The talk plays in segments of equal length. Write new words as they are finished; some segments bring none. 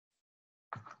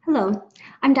Hello,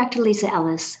 I'm Dr. Lisa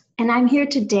Ellis, and I'm here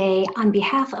today on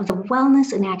behalf of the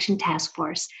Wellness in Action Task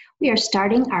Force. We are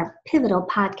starting our pivotal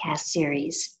podcast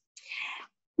series.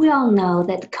 We all know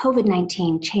that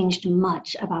COVID-19 changed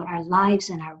much about our lives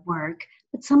and our work,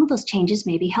 but some of those changes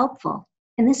may be helpful.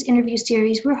 In this interview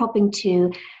series, we're hoping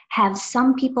to have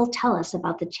some people tell us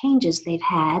about the changes they've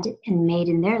had and made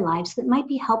in their lives that might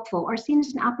be helpful or seen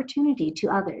as an opportunity to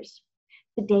others.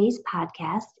 Today's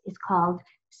podcast is called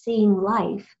Seeing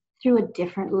Life Through a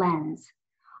Different Lens.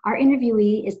 Our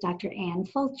interviewee is Dr. Ann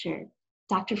Fulcher.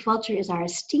 Dr. Fulcher is our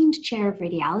esteemed chair of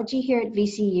radiology here at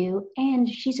VCU, and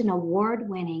she's an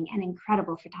award-winning and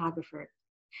incredible photographer.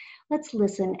 Let's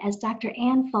listen as Dr.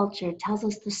 Ann Fulcher tells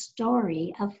us the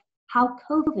story of how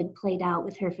COVID played out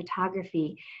with her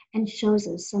photography and shows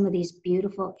us some of these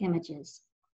beautiful images.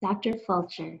 Dr.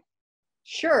 Fulcher.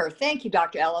 Sure. Thank you,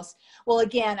 Dr. Ellis. Well,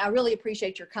 again, I really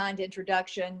appreciate your kind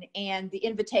introduction and the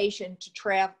invitation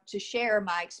to share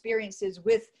my experiences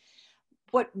with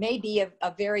what may be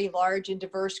a very large and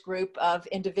diverse group of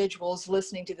individuals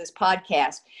listening to this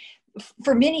podcast.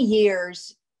 For many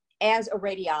years, as a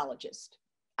radiologist,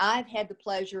 I've had the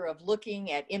pleasure of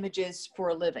looking at images for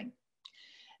a living.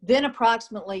 Then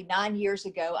approximately 9 years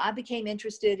ago, I became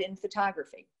interested in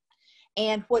photography.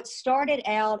 And what started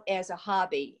out as a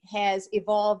hobby has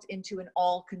evolved into an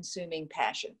all-consuming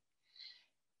passion.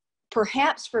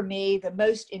 Perhaps for me, the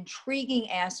most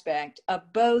intriguing aspect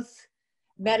of both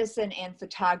medicine and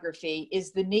photography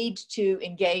is the need to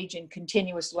engage in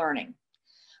continuous learning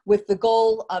with the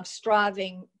goal of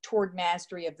striving toward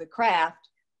mastery of the craft,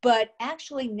 but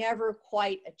actually never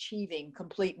quite achieving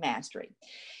complete mastery.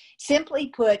 Simply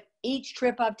put, each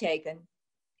trip I've taken,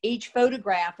 each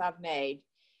photograph I've made,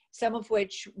 some of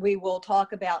which we will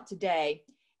talk about today,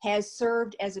 has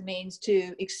served as a means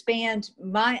to expand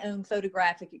my own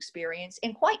photographic experience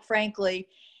and, quite frankly,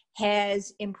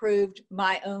 has improved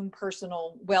my own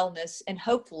personal wellness, and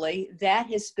hopefully that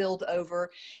has spilled over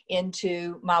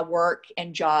into my work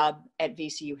and job at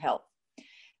VCU Health.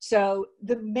 So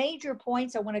the major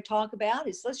points I want to talk about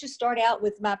is, let's just start out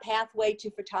with my pathway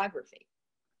to photography.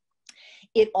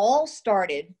 It all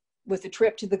started with a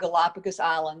trip to the Galapagos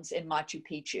Islands in Machu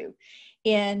Picchu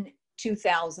in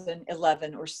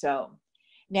 2011 or so.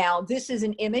 Now, this is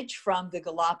an image from the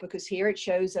Galapagos here. It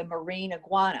shows a marine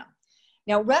iguana.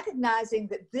 Now, recognizing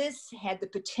that this had the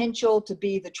potential to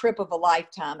be the trip of a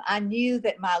lifetime, I knew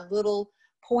that my little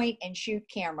point and shoot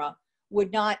camera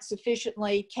would not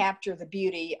sufficiently capture the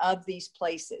beauty of these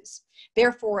places.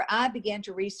 Therefore, I began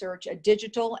to research a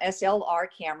digital SLR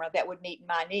camera that would meet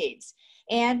my needs.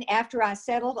 And after I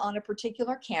settled on a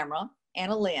particular camera and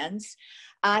a lens,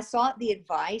 I sought the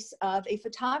advice of a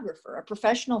photographer, a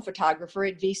professional photographer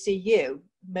at VCU,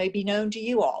 maybe known to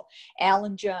you all,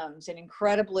 Alan Jones, an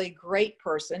incredibly great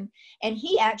person, and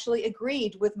he actually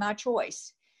agreed with my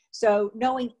choice. So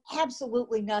knowing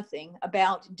absolutely nothing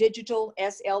about digital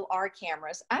SLR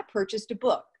cameras, I purchased a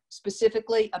book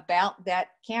specifically about that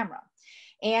camera.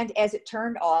 And as it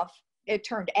turned out,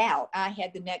 I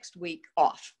had the next week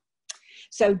off.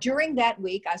 So during that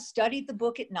week, I studied the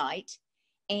book at night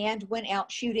and went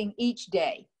out shooting each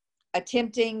day,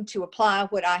 attempting to apply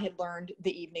what I had learned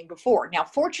the evening before. Now,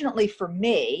 fortunately for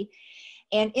me,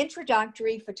 an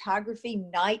introductory photography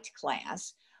night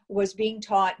class was being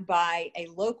taught by a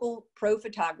local pro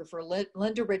photographer,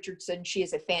 Linda Richardson. She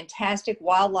is a fantastic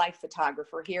wildlife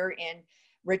photographer here in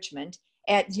Richmond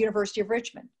at the University of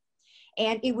Richmond.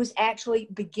 And it was actually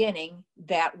beginning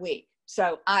that week.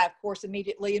 So I, of course,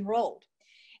 immediately enrolled.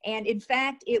 And in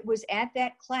fact, it was at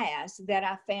that class that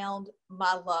I found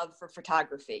my love for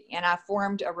photography. And I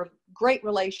formed a great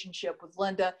relationship with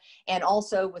Linda and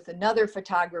also with another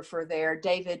photographer there,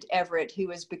 David Everett, who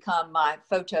has become my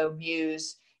photo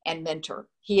muse and mentor.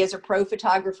 He is a pro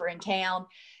photographer in town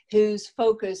whose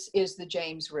focus is the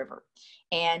James River.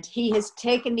 And he has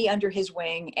taken me under his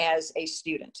wing as a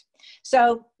student.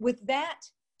 So with that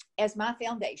as my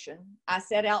foundation, I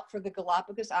set out for the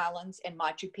Galapagos Islands and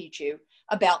Machu Picchu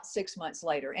about 6 months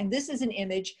later. And this is an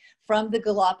image from the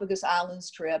Galapagos Islands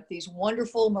trip. These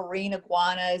wonderful marine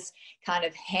iguanas kind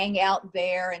of hang out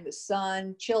there in the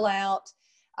sun, chill out,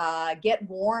 get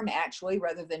warm actually,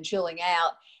 rather than chilling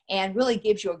out, and really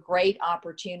gives you a great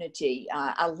opportunity.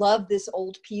 I love this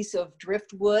old piece of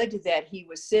driftwood that he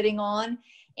was sitting on.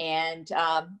 And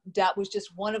that was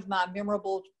just one of my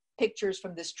memorable pictures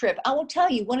from this trip. I will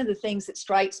tell you, one of the things that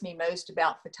strikes me most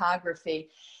about photography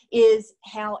is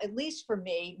how, at least for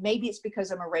me, maybe it's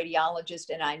because I'm a radiologist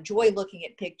and I enjoy looking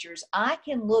at pictures, I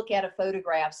can look at a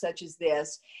photograph such as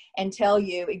this and tell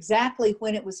you exactly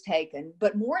when it was taken,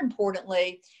 but more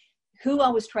importantly, who I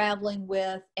was traveling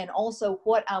with, and also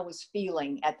what I was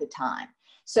feeling at the time.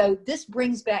 So this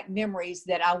brings back memories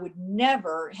that I would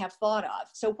never have thought of.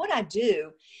 So what I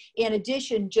do, in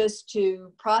addition just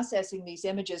to processing these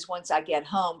images once I get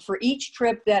home, for each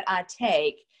trip that I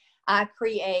take, I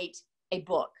create a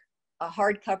book, a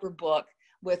hardcover book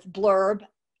with blurb.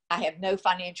 I have no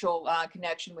financial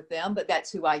connection with them, but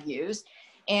that's who I use.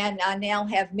 And I now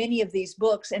have many of these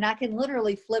books, and I can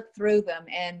literally flip through them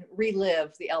and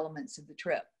relive the elements of the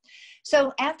trip.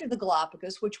 So after the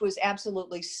Galapagos, which was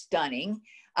absolutely stunning,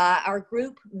 our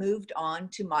group moved on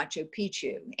to Machu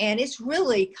Picchu. And it's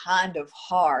really kind of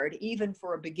hard, even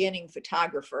for a beginning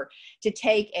photographer, to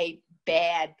take a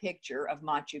bad picture of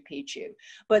Machu Picchu.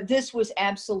 But this was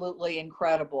absolutely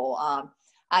incredible.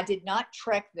 I did not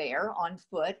trek there on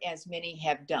foot, as many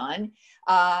have done.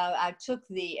 I took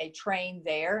a train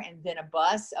there and then a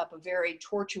bus up a very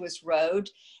tortuous road.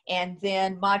 And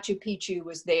then Machu Picchu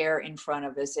was there in front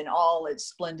of us in all its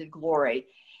splendid glory.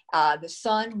 The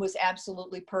sun was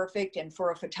absolutely perfect. And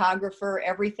for a photographer,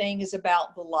 everything is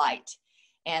about the light.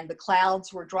 And the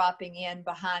clouds were dropping in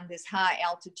behind this high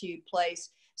altitude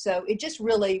place. So it just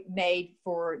really made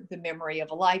for the memory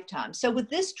of a lifetime. So with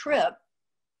this trip,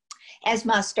 as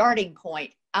my starting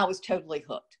point, I was totally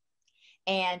hooked.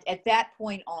 And at that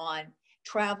point on,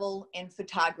 travel and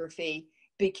photography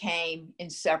became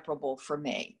inseparable for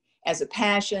me as a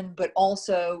passion, but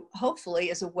also hopefully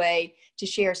as a way to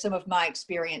share some of my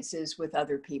experiences with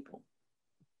other people.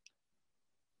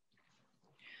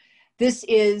 This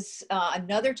is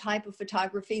another type of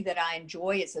photography that I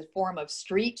enjoy. It's a form of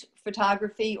street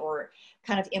photography or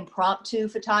kind of impromptu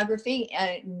photography,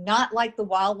 and not like the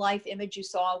wildlife image you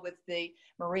saw with the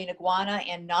marine iguana,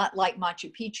 and not like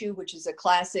Machu Picchu, which is a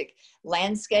classic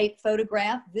landscape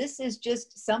photograph. This is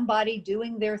just somebody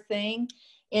doing their thing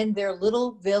in their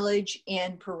little village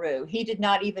in Peru. He did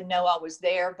not even know I was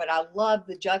there, but I love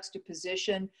the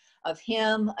juxtaposition of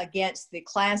him against the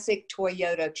classic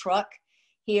Toyota truck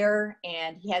here,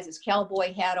 and he has his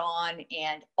cowboy hat on,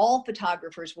 and all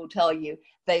photographers will tell you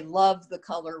they love the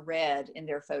color red in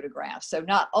their photographs. So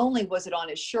not only was it on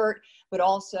his shirt, but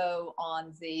also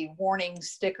on the warning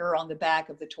sticker on the back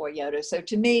of the Toyota. So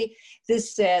to me,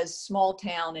 this says small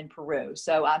town in Peru.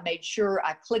 So I made sure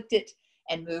I clicked it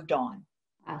and moved on.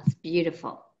 That's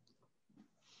beautiful.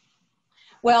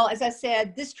 Well, as I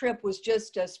said, this trip was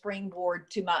just a springboard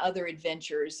to my other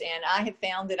adventures. And I have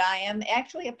found that I am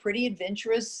actually a pretty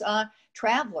adventurous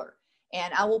traveler.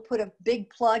 And I will put a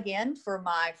big plug in for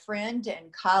my friend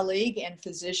and colleague and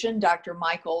physician, Dr.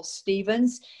 Michael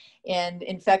Stevens, in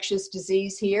infectious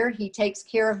disease here. He takes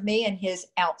care of me in his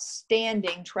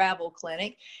outstanding travel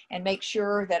clinic and makes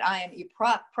sure that I am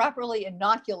properly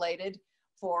inoculated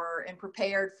and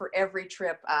prepared for every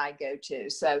trip I go to.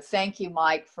 So thank you,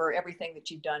 Mike, for everything that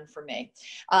you've done for me.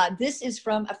 This is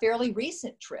from a fairly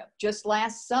recent trip, just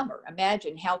last summer.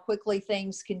 Imagine how quickly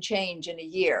things can change in a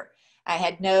year. I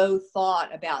had no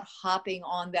thought about hopping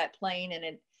on that plane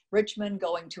in Richmond,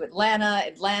 going to Atlanta,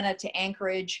 Atlanta to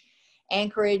Anchorage,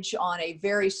 Anchorage on a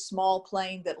very small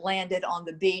plane that landed on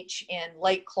the beach in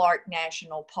Lake Clark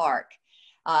National Park.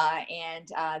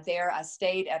 There I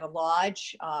stayed at a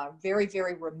lodge, very,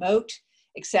 very remote,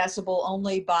 accessible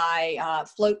only by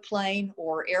float plane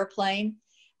or airplane,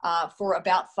 for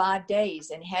about 5 days,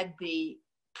 and had the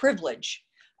privilege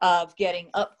of getting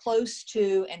up close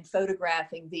to and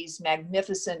photographing these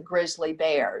magnificent grizzly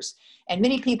bears. And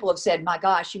many people have said, my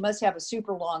gosh, you must have a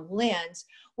super long lens.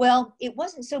 Well, it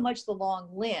wasn't so much the long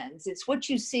lens, it's what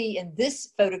you see in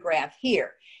this photograph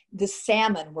here. The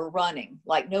salmon were running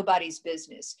like nobody's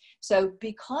business. So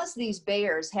because these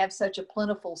bears have such a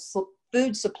plentiful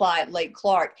food supply at Lake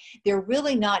Clark, they're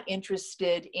really not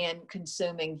interested in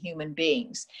consuming human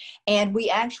beings. And we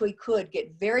actually could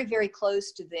get very, very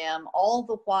close to them, all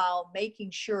the while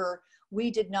making sure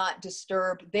we did not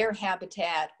disturb their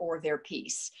habitat or their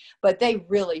peace. But they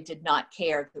really did not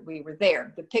care that we were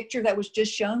there. The picture that was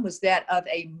just shown was that of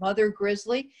a mother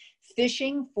grizzly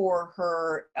fishing for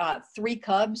her 3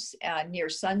 cubs near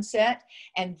sunset.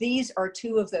 And these are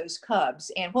 2 of those cubs.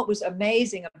 And what was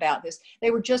amazing about this,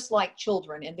 they were just like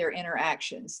children in their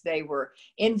interactions. They were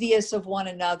envious of one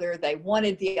another. They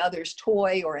wanted the other's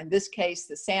toy, or in this case,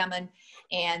 the salmon.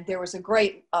 And there was a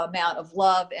great amount of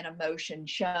love and emotion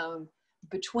shown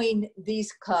between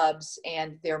these cubs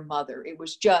and their mother. It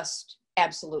was just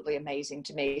absolutely amazing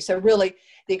to me. So really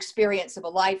the experience of a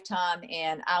lifetime,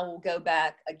 and I will go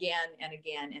back again and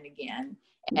again and again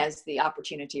as the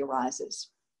opportunity arises.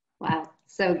 Wow.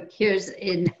 So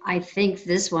I think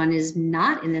this one is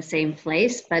not in the same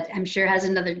place, but I'm sure has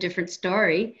another different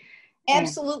story.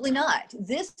 Absolutely not.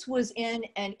 This was in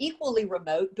an equally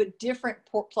remote but different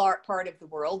part of the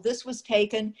world. This was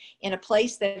taken in a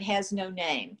place that has no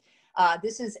name.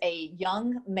 This is a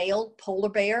young male polar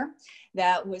bear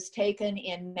that was taken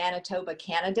in Manitoba,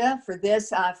 Canada. For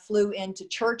this, I flew into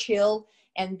Churchill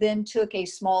and then took a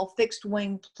small fixed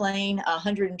wing plane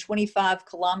 125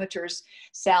 kilometers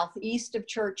southeast of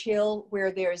Churchill,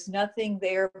 where there's nothing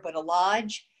there but a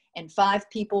lodge and 5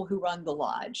 people who run the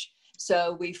lodge.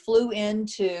 So we flew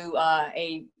into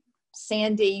a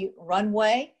sandy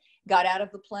runway, got out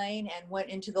of the plane and went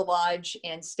into the lodge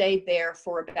and stayed there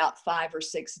for about 5 or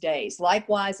 6 days.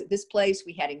 Likewise, at this place,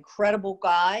 we had incredible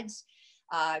guides,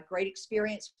 great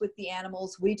experience with the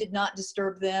animals. We did not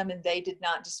disturb them and they did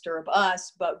not disturb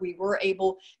us, but we were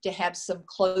able to have some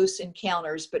close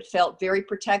encounters, but felt very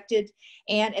protected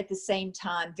and at the same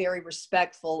time very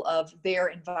respectful of their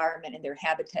environment and their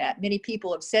habitat. Many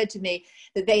people have said to me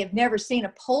that they have never seen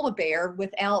a polar bear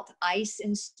without ice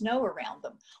and snow around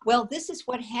them. Well, this is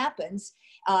what happens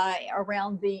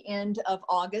around the end of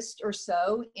August or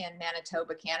so in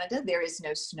Manitoba, Canada. There is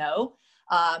no snow.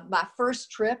 My first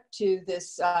trip to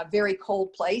this very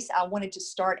cold place, I wanted to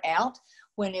start out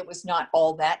when it was not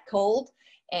all that cold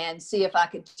and see if I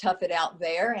could tough it out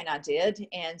there, and I did.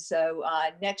 And so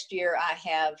next year I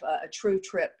have a true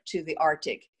trip to the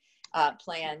Arctic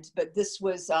planned. But this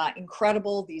was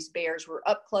incredible. These bears were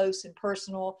up close and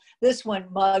personal. This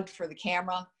one mugged for the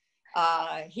camera.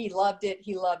 He loved it.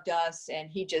 He loved us,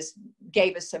 and he just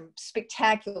gave us some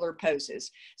spectacular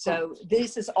poses. So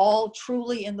this is all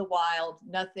truly in the wild,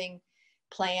 nothing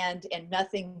planned and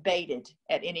nothing baited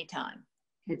at any time.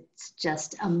 It's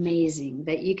just amazing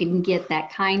that you can get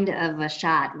that kind of a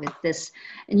shot with this.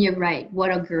 And you're right.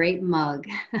 What a great mug.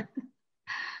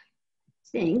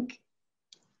 Think.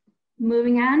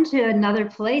 Moving on to another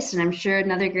place, and I'm sure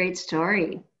another great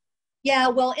story. Yeah,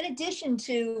 well, in addition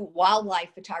to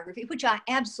wildlife photography, which I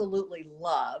absolutely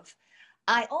love,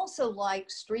 I also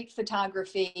like street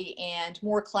photography and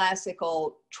more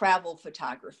classical travel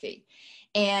photography.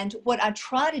 And what I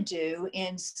try to do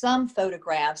in some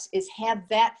photographs is have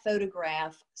that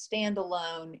photograph stand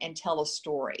alone and tell a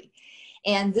story.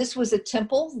 And this was a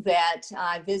temple that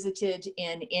I visited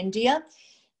in India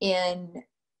in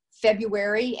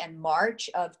February and March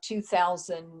of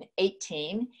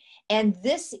 2018. And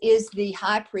this is the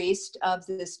high priest of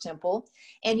this temple.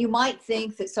 And you might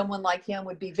think that someone like him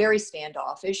would be very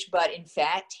standoffish, but in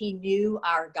fact, he knew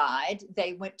our guide.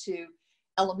 They went to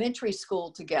elementary school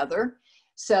together.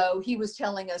 So he was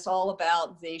telling us all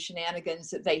about the shenanigans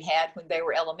that they had when they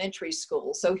were elementary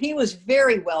school. So he was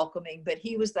very welcoming, but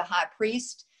he was the high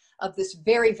priest of this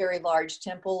very, very large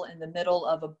temple in the middle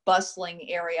of a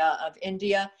bustling area of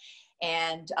India.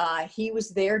 And he was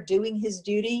there doing his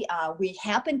duty. We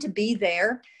happened to be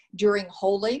there during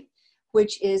Holi,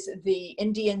 which is the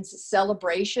Indians'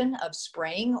 celebration of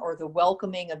spring or the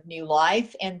welcoming of new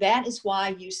life. And that is why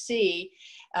you see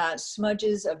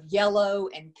smudges of yellow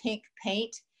and pink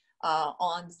paint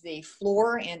on the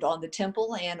floor and on the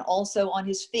temple and also on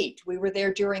his feet. We were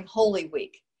there during Holy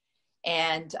Week.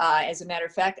 And as a matter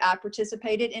of fact, I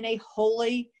participated in a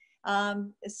Holi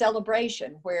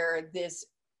celebration where this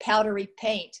powdery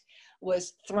paint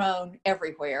was thrown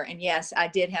everywhere. And yes, I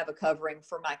did have a covering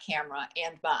for my camera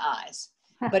and my eyes,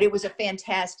 but it was a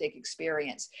fantastic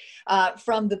experience.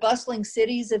 From the bustling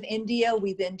cities of India,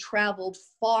 we then traveled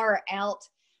far out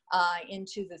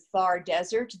into the Thar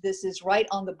Desert. This is right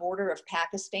on the border of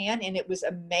Pakistan, and it was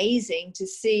amazing to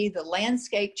see the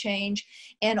landscape change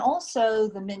and also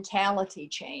the mentality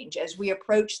change. As we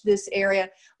approached this area,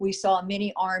 we saw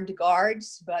many armed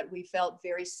guards, but we felt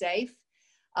very safe.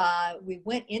 We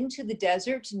went into the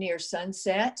desert near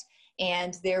sunset,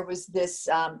 and there was this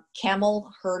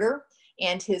camel herder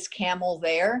and his camel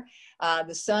there.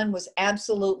 The sun was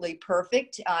absolutely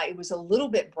perfect. It was a little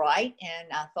bit bright,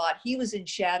 and I thought he was in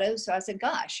shadow. So I said,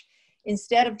 gosh,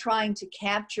 instead of trying to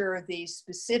capture the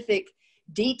specific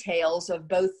details of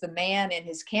both the man and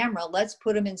his camera, let's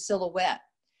put them in silhouette.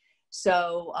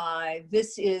 So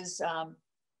this is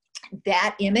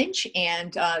that image,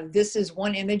 and this is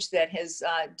one image that has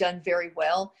done very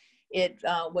well. It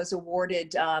was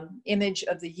awarded Image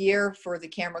of the Year for the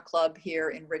Camera Club here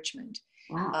in Richmond.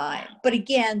 Wow. But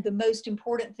again, the most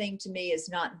important thing to me is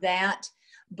not that,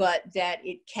 but that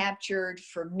it captured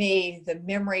for me the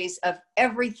memories of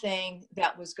everything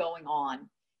that was going on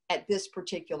at this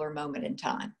particular moment in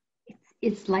time.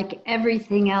 It's like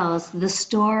everything else. The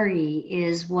story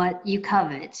is what you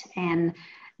covet, and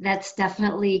that's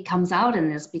definitely comes out in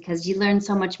this because you learn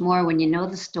so much more when you know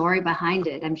the story behind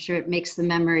it. I'm sure it makes the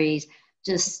memories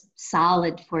just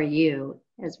solid for you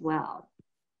as well.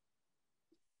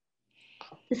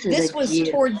 This was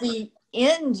toward the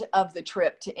end of the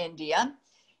trip to India.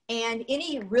 And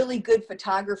any really good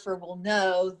photographer will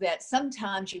know that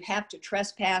sometimes you have to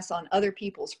trespass on other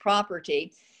people's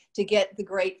property to get the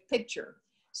great picture.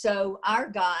 So our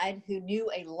guide, who knew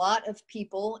a lot of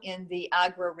people in the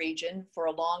Agra region for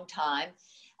a long time,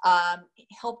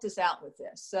 helped us out with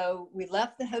this. So we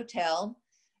left the hotel,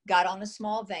 got on a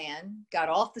small van, got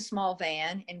off the small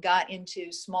van, and got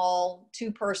into small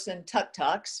two-person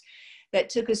tuk-tuks that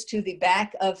took us to the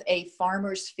back of a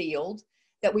farmer's field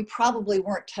that we probably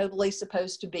weren't totally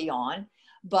supposed to be on.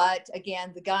 But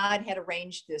again, the guide had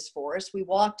arranged this for us. We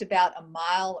walked about a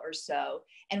mile or so.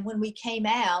 And when we came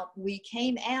out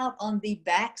on the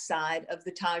backside of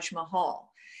the Taj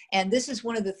Mahal. And this is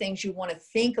one of the things you want to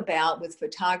think about with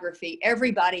photography.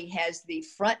 Everybody has the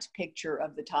front picture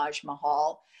of the Taj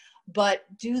Mahal, but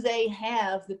do they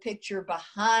have the picture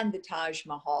behind the Taj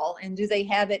Mahal? And do they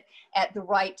have it at the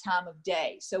right time of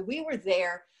day? So we were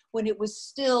there when it was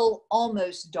still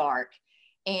almost dark.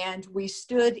 And we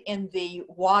stood in the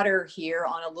water here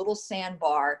on a little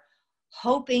sandbar,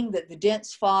 hoping that the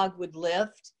dense fog would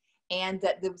lift and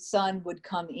that the sun would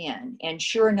come in. And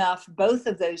sure enough, both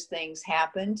of those things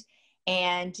happened.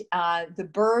 And the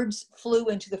birds flew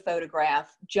into the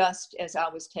photograph just as I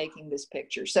was taking this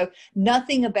picture. So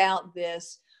nothing about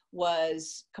this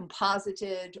was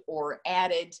composited or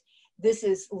added. This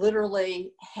is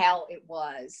literally how it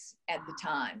was at the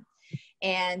time.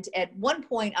 And at one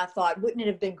point I thought, wouldn't it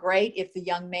have been great if the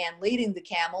young man leading the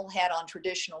camel had on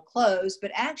traditional clothes? But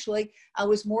actually, I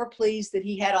was more pleased that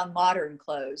he had on modern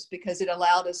clothes because it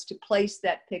allowed us to place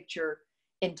that picture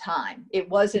in time. It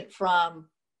wasn't from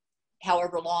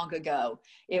however long ago.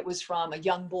 It was from a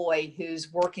young boy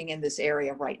who's working in this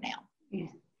area right now. Yeah.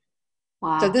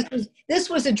 Wow. So this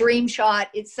was a dream shot.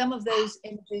 It's some of those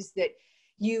images that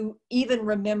you even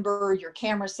remember your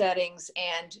camera settings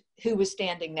and who was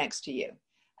standing next to you.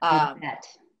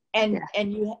 And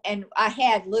I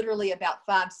had literally about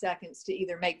 5 seconds to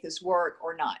either make this work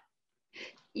or not.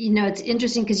 You know, it's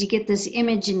interesting because you get this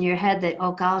image in your head that,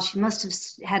 oh gosh, you must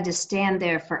have had to stand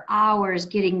there for hours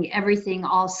getting everything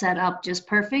all set up just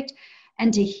perfect.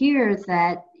 And to hear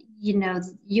that, you know,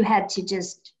 you had to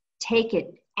just take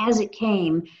it as it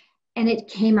came. And it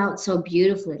came out so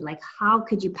beautifully. Like, how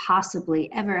could you possibly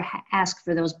ever ask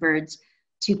for those birds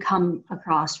to come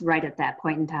across right at that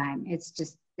point in time? It's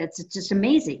just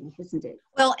amazing, isn't it?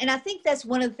 Well, and I think that's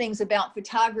one of the things about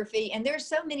photography. And there's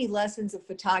so many lessons of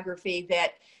photography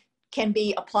that can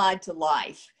be applied to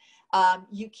life.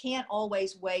 You can't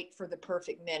always wait for the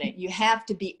perfect minute. You have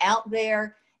to be out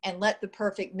there and let the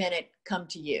perfect minute come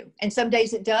to you. And some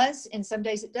days it does, and some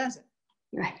days it doesn't.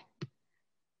 Right.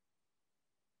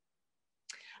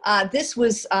 This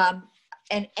was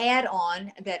an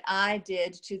add-on that I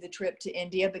did to the trip to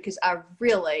India because I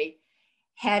really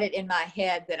had it in my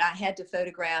head that I had to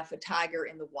photograph a tiger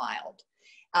in the wild.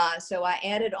 So I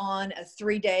added on a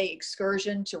 3-day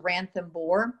excursion to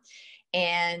Ranthambore,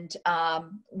 and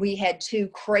we had 2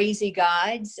 crazy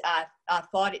guides. I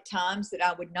thought at times that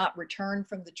I would not return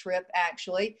from the trip,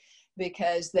 actually,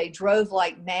 because they drove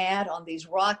like mad on these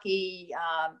rocky,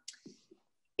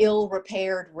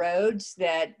 ill-repaired roads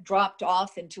that dropped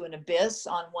off into an abyss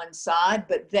on one side,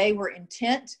 but they were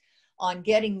intent on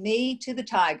getting me to the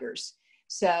tigers.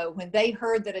 So when they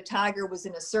heard that a tiger was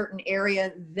in a certain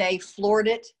area, they floored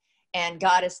it and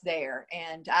got us there.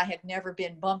 And I have never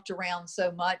been bumped around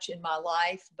so much in my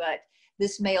life, but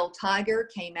this male tiger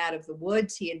came out of the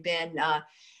woods. He had been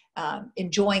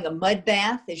enjoying a mud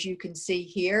bath, as you can see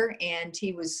here, and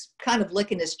he was kind of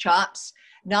licking his chops,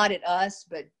 not at us,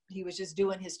 but he was just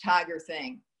doing his tiger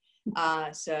thing.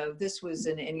 So this was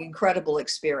an incredible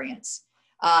experience.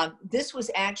 This was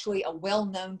actually a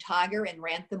well-known tiger in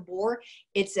Ranthambore.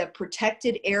 It's a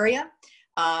protected area.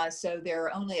 So there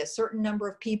are only a certain number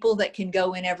of people that can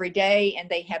go in every day, and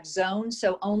they have zones.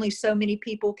 So only so many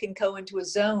people can go into a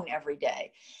zone every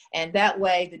day. And that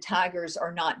way the tigers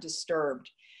are not disturbed.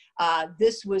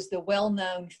 This was the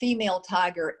well-known female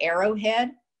tiger,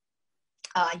 Arrowhead.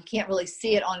 You can't really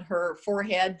see it on her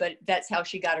forehead, but that's how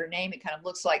she got her name. It kind of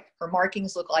looks like her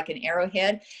markings look like an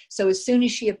arrowhead. So as soon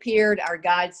as she appeared, our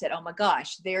guide said, oh my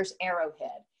gosh, there's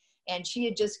Arrowhead. And she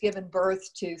had just given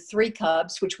birth to 3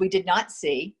 cubs, which we did not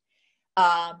see,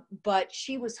 but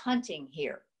she was hunting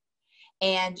here.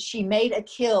 And she made a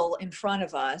kill in front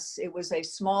of us. It was a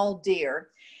small deer.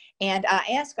 And I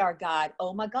asked our guide,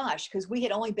 oh my gosh, because we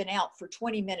had only been out for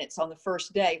 20 minutes on the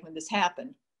first day when this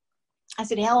happened. I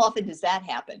said, how often does that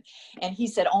happen? And he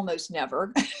said, almost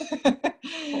never.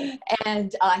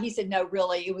 And he said, no,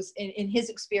 really, it was in his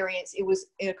experience,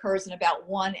 it occurs in about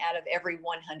 1 out of every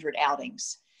 100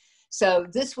 outings. So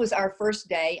this was our first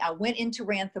day. I went into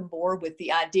Ranthambore with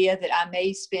the idea that I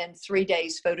may spend 3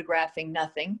 days photographing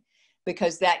nothing,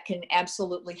 because that can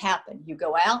absolutely happen. You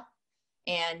go out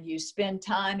and you spend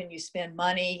time and you spend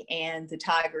money and the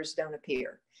tigers don't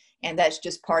appear. And that's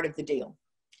just part of the deal.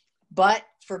 But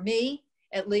for me,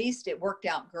 at least, it worked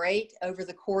out great. Over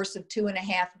the course of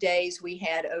 2.5 days, we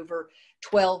had over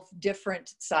 12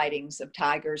 different sightings of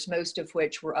tigers, most of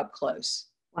which were up close.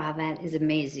 Wow, that is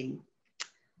amazing.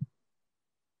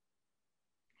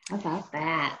 How about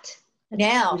that? That's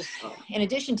now, beautiful. In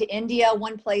addition to India,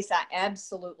 one place I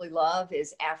absolutely love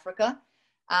is Africa.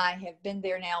 I have been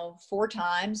there now 4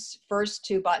 times, first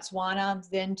to Botswana,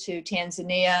 then to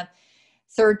Tanzania.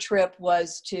 Third trip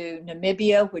was to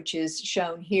Namibia, which is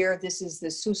shown here. This is the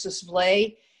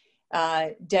Sossusvlei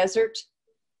desert,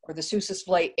 or the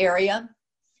Sossusvlei area.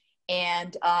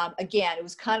 And again, it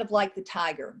was kind of like the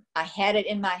tiger. I had it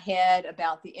in my head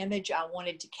about the image I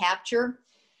wanted to capture.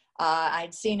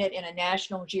 I'd seen it in a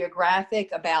National Geographic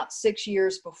about 6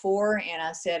 years before, and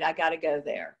I said, I got to go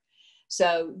there.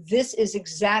 So this is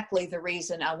exactly the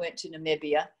reason I went to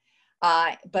Namibia.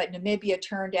 But Namibia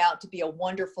turned out to be a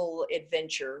wonderful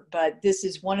adventure. But this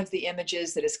is one of the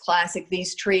images that is classic.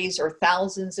 These trees are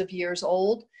thousands of years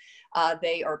old.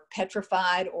 They are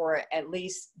petrified, or at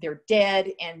least they're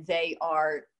dead, and they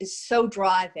are so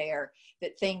dry there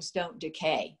that things don't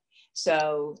decay.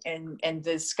 So, and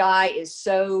the sky is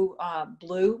so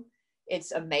blue.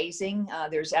 It's amazing.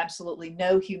 There's absolutely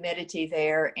no humidity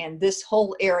there. And this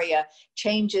whole area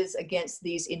changes against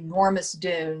these enormous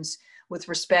dunes with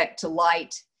respect to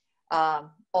light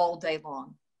all day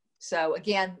long. So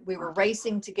again, we were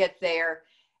racing to get there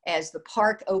as the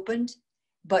park opened,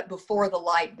 but before the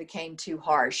light became too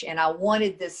harsh. And I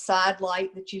wanted this side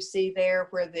light that you see there,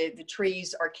 where the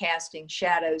trees are casting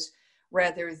shadows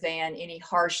rather than any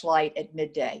harsh light at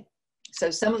midday.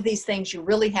 So some of these things you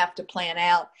really have to plan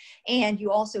out, and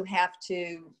you also have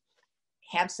to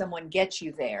have someone get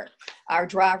you there. Our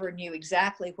driver knew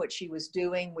exactly what she was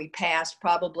doing. We passed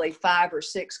probably 5 or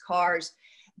 6 cars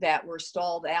that were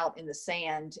stalled out in the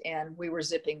sand, and we were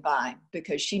zipping by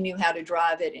because she knew how to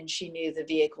drive it and she knew the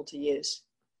vehicle to use.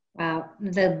 Wow,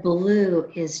 the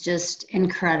blue is just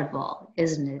incredible,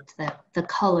 isn't it? The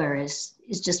color is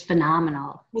just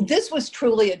phenomenal. Well, this was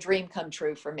truly a dream come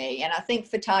true for me. And I think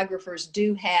photographers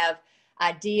do have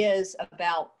ideas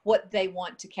about what they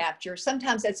want to capture.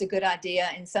 Sometimes that's a good idea,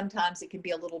 and sometimes it can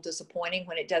be a little disappointing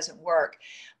when it doesn't work.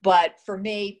 But for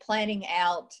me, planning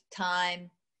out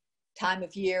time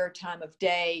of year, time of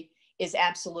day is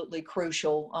absolutely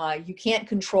crucial. You can't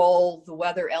control the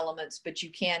weather elements, but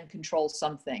you can control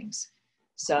some things.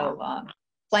 So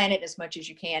plan it as much as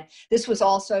you can. This was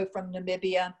also from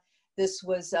Namibia. This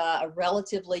was a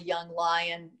relatively young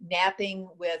lion napping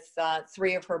with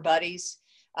 3 of her buddies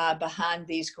behind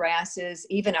these grasses.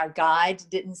 Even our guide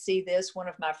didn't see this. One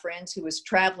of my friends who was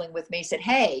traveling with me said,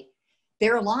 "Hey,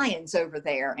 there are lions over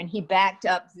there." And he backed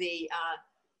up the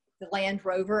Land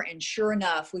Rover, and sure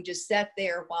enough, we just sat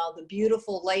there while the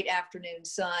beautiful late afternoon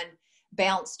sun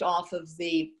bounced off of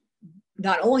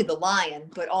not only the lion,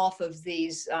 but off of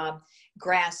these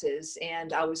grasses.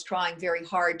 And I was trying very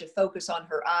hard to focus on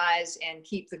her eyes and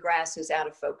keep the grasses out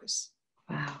of focus.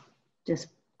 Wow, just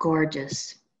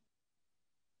gorgeous.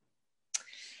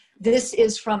 This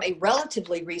is from a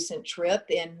relatively recent trip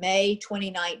in May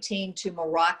 2019 to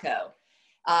Morocco.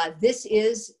 This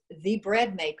is the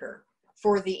bread maker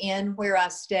for the inn where I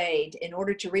stayed. In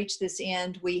order to reach this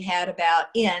inn, we had about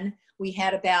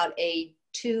a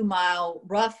 2-mile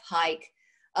rough hike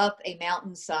up a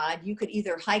mountainside. You could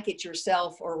either hike it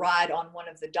yourself or ride on one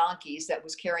of the donkeys that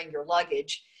was carrying your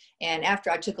luggage. And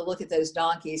after I took a look at those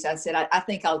donkeys, I said, I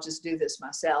think I'll just do this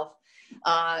myself.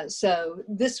 So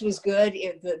this was good.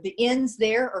 The inns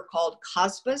there are called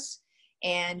kasbahs,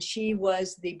 and she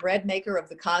was the bread maker of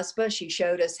the kasbah. She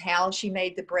showed us how she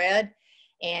made the bread,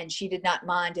 and she did not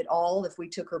mind at all if we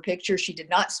took her picture. She did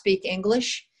not speak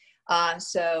English.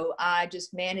 So I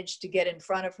just managed to get in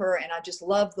front of her, and I just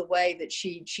loved the way that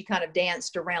she kind of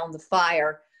danced around the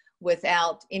fire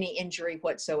without any injury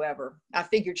whatsoever. I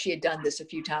figured she had done this a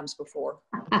few times before.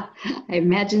 I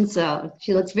imagine so.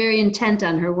 She looks very intent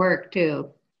on her work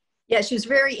too. Yeah, she was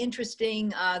very interesting.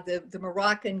 The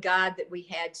Moroccan guide that we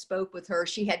had spoke with her.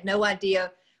 She had no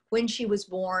idea when she was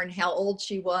born, how old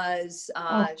she was.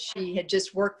 She had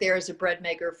just worked there as a bread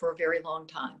maker for a very long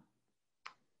time.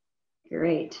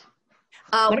 Great.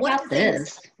 What about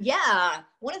this? Yeah,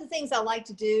 one of the things I like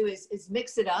to do is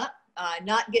mix it up,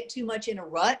 not get too much in a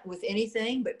rut with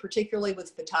anything, but particularly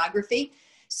with photography.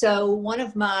 So one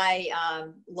of my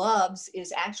loves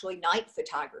is actually night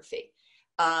photography.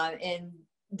 And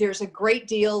there's a great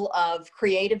deal of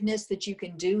creativeness that you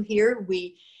can do here.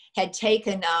 We had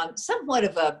taken somewhat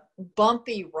of a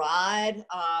bumpy ride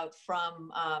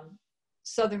from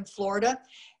southern Florida,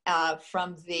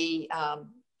 from the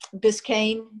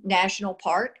Biscayne National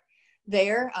Park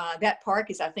there. That park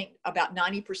is, I think, about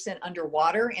 90%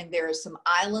 underwater, and there are some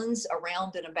islands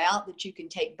around and about that you can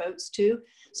take boats to.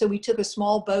 So we took a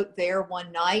small boat there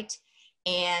one night,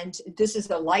 and this is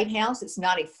a lighthouse. It's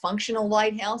not a functional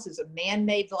lighthouse. It's a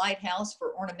man-made lighthouse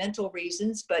for ornamental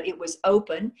reasons, but it was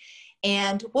open.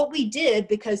 And what we did,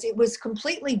 because it was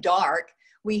completely dark,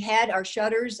 we had our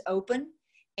shutters open,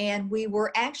 and we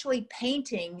were actually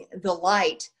painting the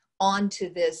light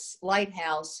onto this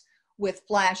lighthouse with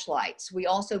flashlights. We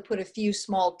also put a few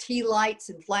small tea lights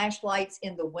and flashlights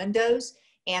in the windows.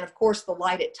 And of course, the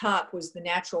light at top was the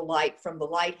natural light from the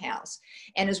lighthouse.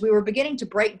 And as we were beginning to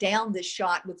break down this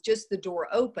shot with just the door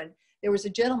open, there was a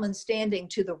gentleman standing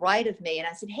to the right of me. And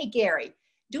I said, "Hey, Gary,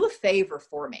 do a favor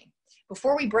for me.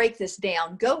 Before we break this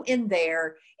down, go in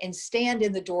there and stand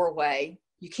in the doorway.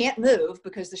 You can't move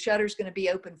because the shutter's going to be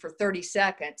open for 30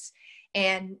 seconds,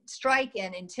 and strike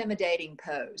an intimidating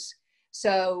pose."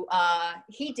 So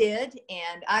he did,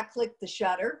 and I clicked the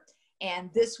shutter, and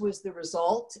this was the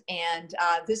result. And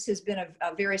this has been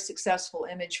a very successful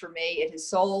image for me. It has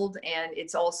sold, and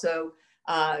it's also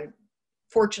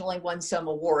fortunately won some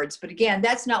awards. But again,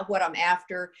 that's not what I'm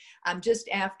after. I'm just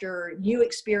after new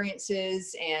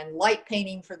experiences, and light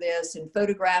painting for this and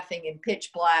photographing in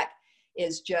pitch black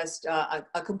is just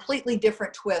a completely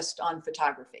different twist on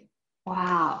photography.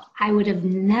 Wow, I would have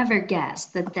never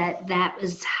guessed that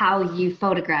was how you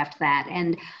photographed that,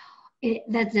 and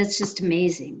that's just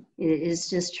amazing. It is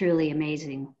just truly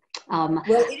amazing. Well,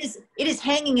 it is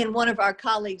hanging in one of our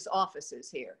colleagues' offices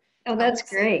here. Oh, that's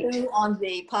great. On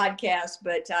the podcast,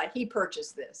 but he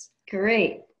purchased this.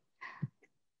 Great.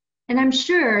 And I'm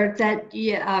sure that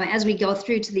as we go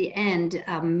through to the end,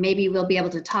 maybe we'll be able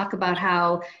to talk about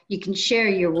how you can share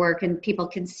your work and people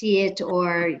can see it,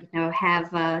 or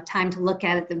have time to look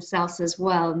at it themselves as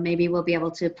well. Maybe we'll be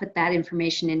able to put that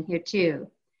information in here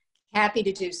too. Happy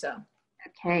to do so.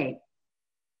 Okay.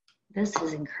 This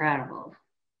is incredible.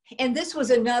 And this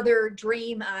was another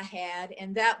dream I had,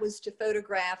 and that was to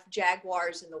photograph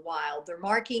jaguars in the wild. Their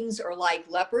markings are like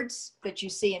leopards that you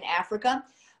see in Africa,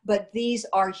 but these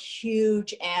are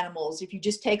huge animals. If you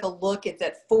just take a look at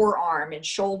that forearm and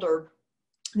shoulder,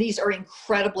 these are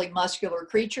incredibly muscular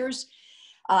creatures.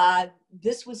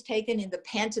 This was taken in the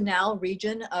Pantanal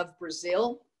region of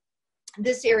Brazil.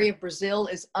 This area of Brazil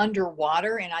is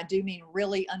underwater, and I do mean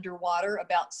really underwater,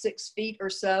 about 6 feet or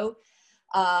so.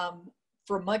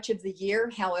 For much of the year.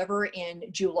 However, in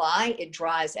July, it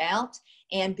dries out.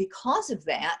 And because of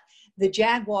that, the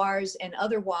jaguars and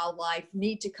other wildlife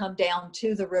need to come down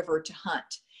to the river to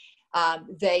hunt.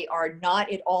 They are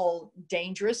not at all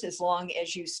dangerous as long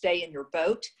as you stay in your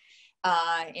boat.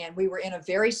 And we were in a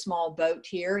very small boat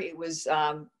here. It was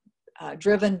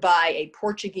driven by a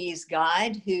Portuguese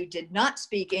guide who did not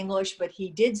speak English, but he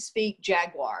did speak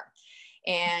Jaguar.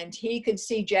 And he could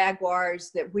see jaguars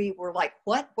that we were like,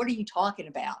 what are you talking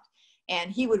about?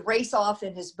 And he would race off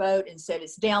in his boat and said,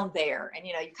 "It's down there." And,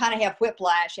 you kind of have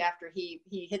whiplash after he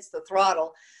hits the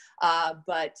throttle,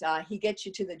 but he gets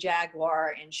you to the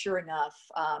jaguar. And sure enough,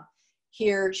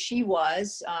 here she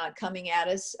was coming at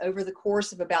us. Over the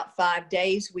course of about 5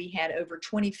 days, we had over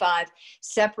 25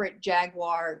 separate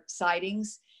jaguar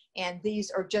sightings. And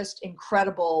these are just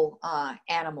incredible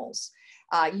animals.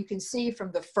 You can see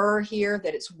from the fur here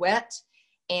that it's wet,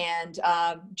 and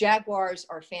jaguars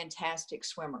are fantastic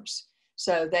swimmers.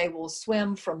 So they will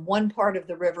swim from one part of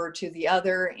the river to the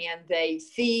other, and they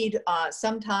feed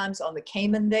sometimes on the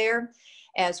caiman there,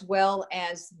 as well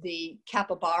as the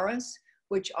capybaras,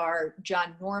 which are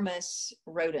ginormous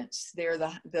rodents. They're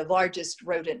the largest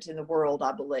rodent in the world,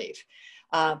 I believe.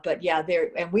 But yeah,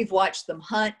 and we've watched them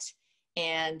hunt.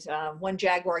 And one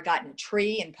jaguar got in a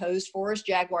tree and posed for us.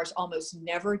 Jaguars almost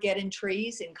never get in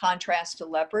trees, in contrast to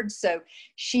leopards. So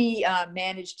she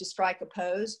managed to strike a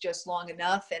pose just long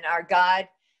enough, and our guide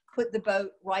put the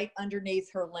boat right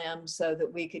underneath her limbs so that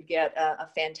we could get a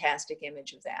fantastic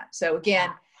image of that. So again,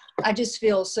 I just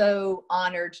feel so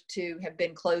honored to have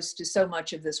been close to so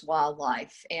much of this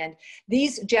wildlife. And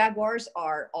these jaguars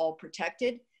are all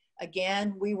protected.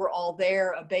 Again, we were all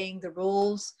there obeying the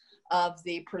rules of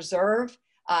the preserve,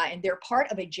 and they're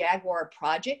part of a jaguar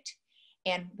project.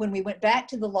 And when we went back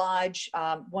to the lodge,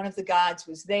 one of the guides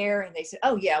was there, and they said,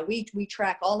 "Oh yeah, we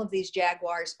track all of these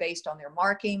jaguars based on their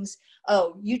markings.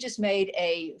 Oh, you just made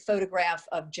a photograph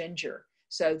of Ginger."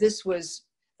 So this was,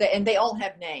 and they all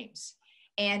have names.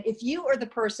 And if you are the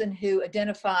person who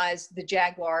identifies the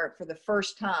jaguar for the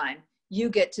first time, you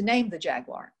get to name the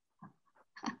jaguar.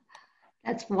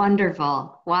 That's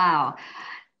wonderful. Wow.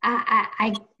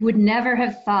 I would never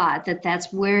have thought that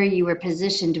that's where you were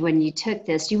positioned when you took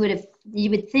this. You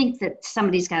would think that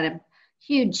somebody's got a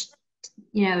huge,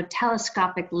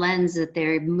 telescopic lens that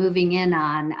they're moving in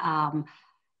on.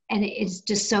 And it's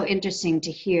just so interesting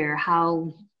to hear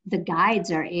how the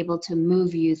guides are able to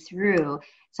move you through.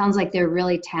 Sounds like they're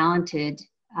really talented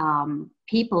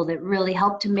people that really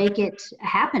help to make it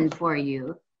happen for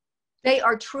you. They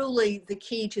are truly the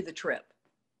key to the trip.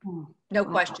 No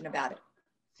Wow. question about it.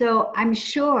 So I'm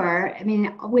sure,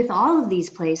 with all of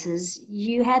these places,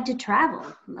 you had to travel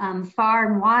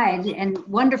far and wide, and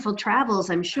wonderful travels,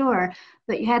 I'm sure,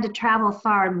 but you had to travel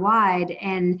far and wide.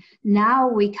 And now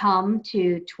we come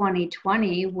to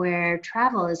 2020, where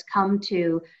travel has come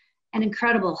to an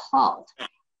incredible halt.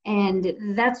 And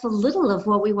that's a little of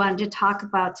what we wanted to talk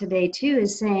about today too,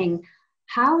 is saying,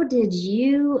 how did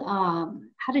you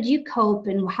cope,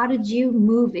 and how did you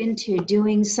move into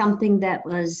doing something that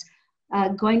was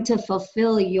going to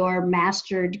fulfill your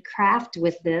mastered craft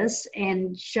with this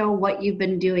and show what you've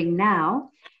been doing now?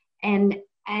 And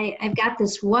I've got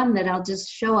this one that I'll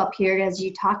just show up here as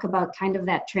you talk about kind of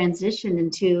that transition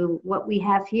into what we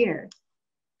have here.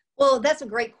 Well, that's a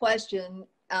great question,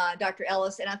 Dr.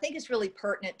 Ellis, and I think it's really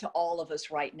pertinent to all of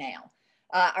us right now.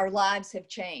 Our lives have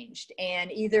changed, and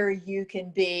either you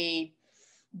can be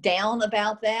down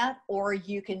about that, or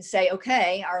you can say,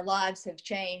 okay, our lives have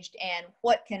changed, and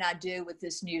what can I do with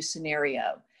this new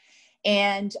scenario?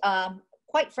 And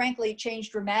quite frankly, it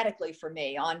changed dramatically for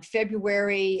me. On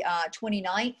February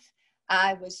 29th,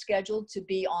 I was scheduled to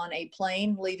be on a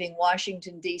plane leaving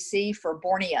Washington, D.C. for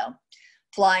Borneo,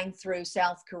 flying through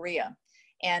South Korea.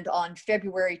 And on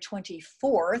February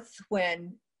 24th,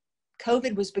 when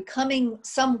COVID was becoming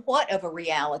somewhat of a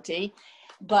reality,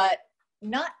 but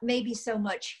not maybe so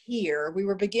much here, we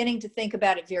were beginning to think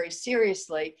about it very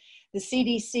seriously. The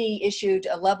CDC issued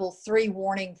a level 3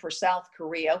 warning for South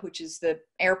Korea, which is the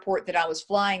airport that I was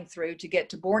flying through to get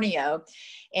to Borneo.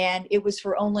 And it was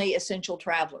for only essential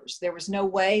travelers. There was no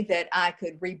way that I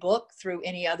could rebook through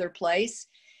any other place.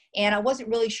 And I wasn't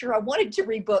really sure I wanted to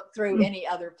rebook through any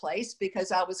other place,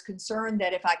 because I was concerned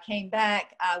that if I came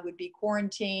back, I would be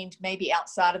quarantined maybe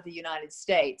outside of the United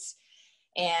States,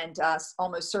 and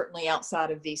almost certainly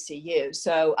outside of VCU.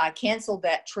 So I canceled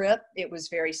that trip. It was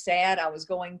very sad. I was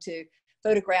going to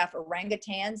photograph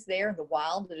orangutans there in the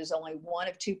wild. It is only one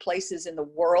of 2 places in the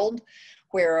world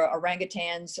where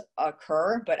orangutans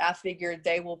occur, but I figured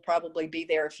they will probably be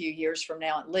there a few years from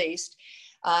now at least.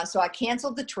 So I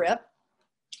canceled the trip.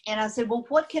 And I said, well,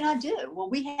 what can I do? Well,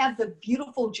 we have the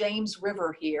beautiful James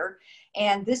River here.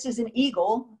 And this is an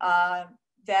eagle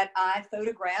that I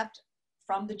photographed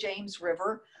from the James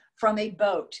River from a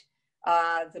boat.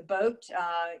 The boat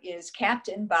is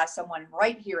captained by someone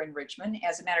right here in Richmond.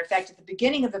 As a matter of fact, at the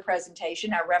beginning of the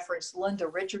presentation, I referenced Linda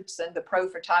Richardson, the pro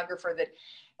photographer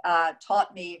that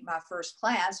taught me my first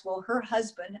class. Well, her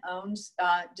husband owns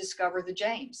Discover the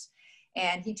James.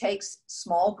 And he takes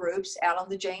small groups out on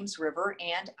the James River,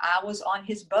 and I was on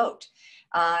his boat.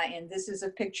 And this is a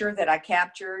picture that I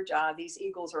captured. These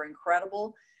eagles are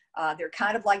incredible. They're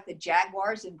kind of like the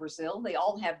jaguars in Brazil. They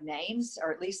all have names,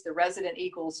 or at least the resident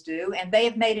eagles do, and they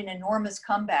have made an enormous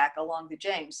comeback along the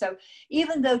James. So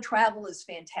even though travel is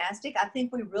fantastic, I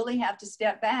think we really have to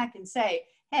step back and say,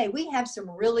 hey, we have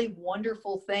some really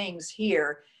wonderful things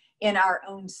here in our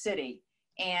own city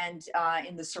and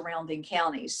in the surrounding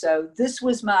counties. So this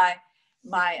was my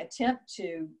attempt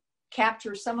to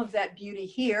capture some of that beauty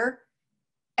here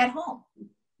at home.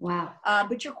 Wow.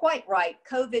 But you're quite right.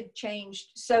 COVID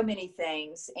changed so many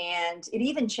things, and it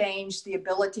even changed the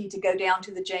ability to go down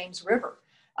to the James River.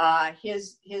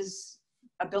 His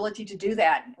ability to do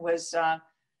that was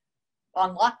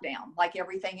on lockdown, like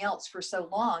everything else, for so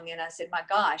long. And I said, my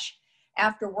gosh,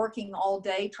 after working all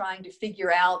day trying to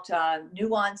figure out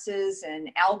nuances and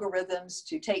algorithms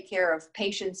to take care of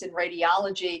patients in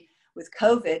radiology with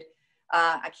COVID,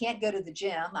 I can't go to the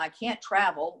gym. I can't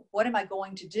travel. What am I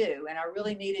going to do? And I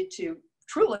really needed to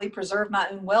truly preserve my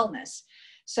own wellness.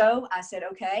 So I said,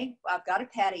 okay, I've got a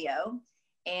patio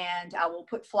and I will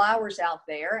put flowers out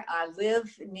there. I live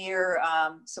near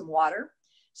some water,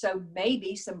 so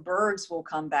maybe some birds will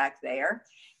come back there.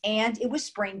 And it was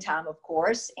springtime, of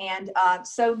course. And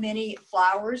so many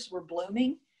flowers were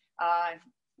blooming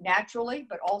naturally,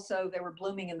 but also they were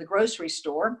blooming in the grocery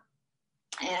store.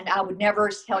 And I would never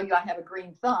tell you I have a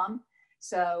green thumb.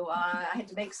 So I had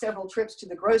to make several trips to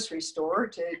the grocery store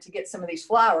to get some of these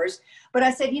flowers. But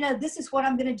I said, you know, this is what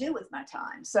I'm going to do with my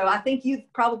time. So I think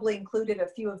you've probably included a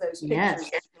few of those pictures.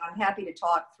 Yes. I'm happy to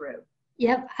talk through.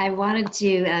 Yep, I wanted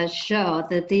to show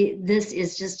that this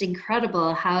is just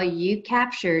incredible how you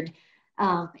captured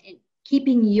um,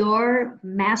 keeping your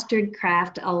mastered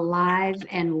craft alive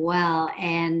and well,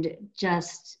 and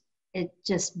just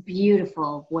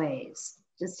beautiful ways,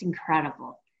 just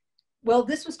incredible. Well,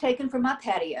 this was taken from my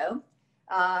patio.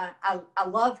 I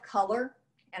love color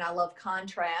and I love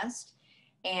contrast.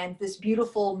 And this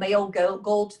beautiful male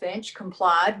goldfinch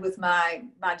complied with my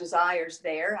desires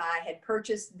there. I had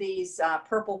purchased these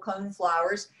purple cone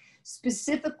flowers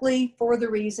specifically for the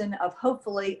reason of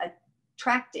hopefully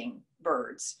attracting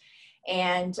birds.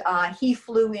 And he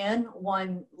flew in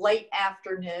one late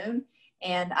afternoon,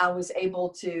 and I was able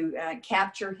to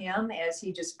capture him as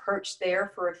he just perched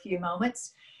there for a few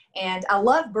moments. And I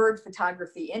love bird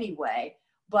photography anyway,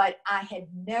 but I had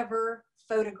never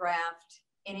photographed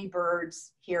any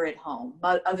birds here at home,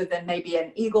 other than maybe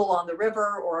an eagle on the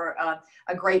river or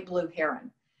a great blue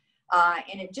heron.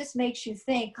 And it just makes you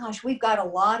think, gosh, we've got a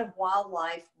lot of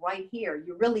wildlife right here.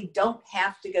 You really don't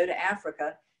have to go to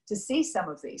Africa to see some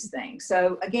of these things.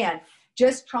 So again,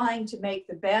 just trying to make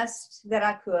the best that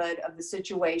I could of the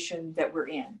situation that we're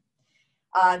in.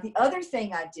 The other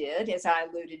thing I did, as I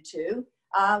alluded to,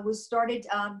 was started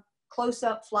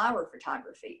close-up flower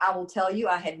photography. I will tell you,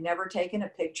 I had never taken a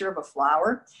picture of a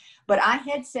flower, but I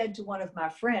had said to one of my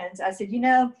friends, I said, you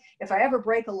know, if I ever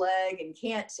break a leg and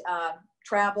can't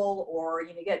travel, or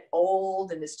get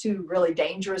old and it's too really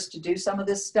dangerous to do some of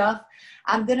this stuff,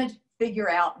 I'm going to figure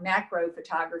out macro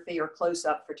photography or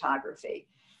close-up photography.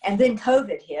 And then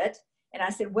COVID hit, and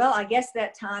I said, well, I guess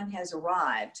that time has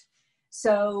arrived.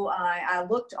 So I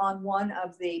looked on one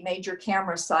of the major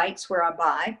camera sites where I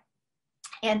buy,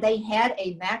 and they had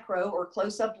a macro or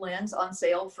close-up lens on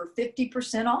sale for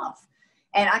 50% off.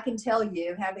 And I can tell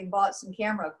you, having bought some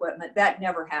camera equipment, that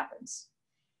never happens.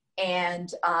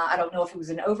 And I don't know if it was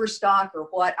an overstock or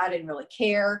what. I didn't really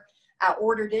care. I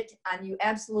ordered it. I knew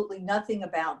absolutely nothing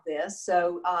about this.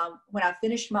 So when I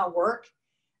finished my work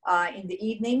in the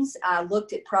evenings, I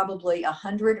looked at probably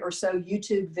 100 or so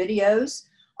YouTube videos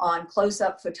on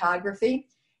close-up photography,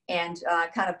 and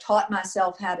kind of taught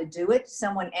myself how to do it.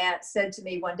 Someone said to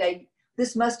me one day,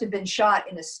 this must have been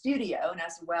shot in a studio. And I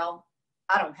said, well,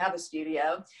 I don't have a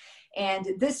studio. And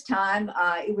this time,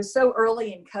 it was so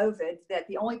early in COVID that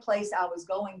the only place I was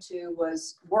going to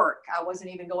was work. I wasn't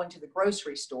even going to the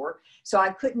grocery store. So I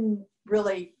couldn't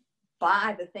really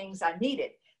buy the things I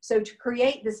needed. So to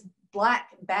create this black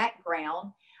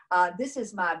background, this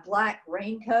is my black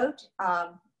raincoat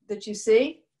that you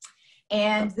see.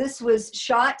 And this was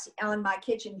shot on my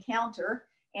kitchen counter.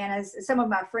 And as some of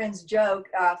my friends joke,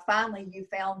 finally you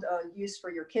found a use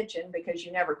for your kitchen because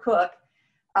you never cook.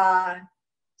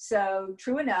 So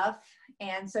true enough.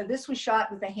 And so this was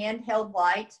shot with a handheld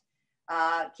light,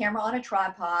 camera on a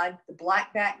tripod. The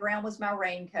black background was my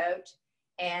raincoat.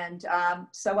 And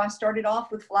so I started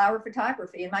off with flower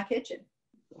photography in my kitchen.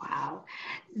 Wow,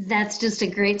 that's just a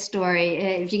great story.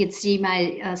 If you could see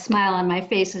my smile on my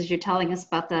face as you're telling us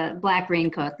about the black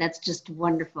raincoat, that's just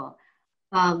wonderful.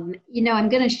 I'm going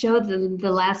to show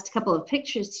the last couple of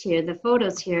pictures here, the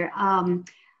photos here.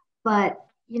 But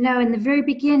in the very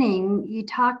beginning, you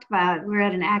talked about we're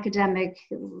at an academic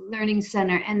learning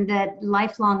center and that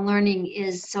lifelong learning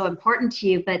is so important to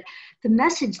you. But the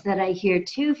message that I hear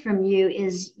too from you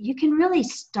is you can really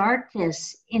start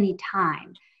this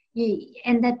anytime.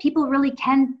 And that people really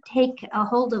can take a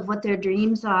hold of what their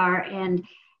dreams are.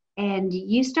 And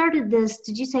you started this,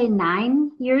 did you say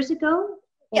 9 years ago?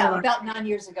 Yeah, about 9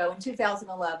 years ago in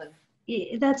 2011.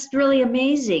 That's really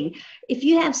amazing. If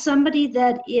you have somebody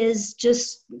that is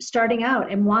just starting out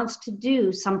and wants to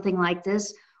do something like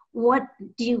this, what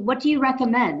do you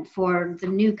recommend for the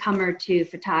newcomer to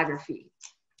photography?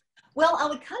 Well, I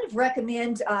would kind of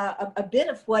recommend a bit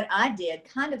of what I did.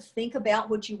 Kind of think about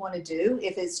what you want to do.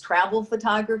 If it's travel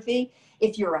photography,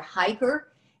 if you're a hiker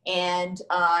and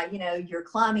you're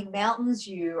climbing mountains,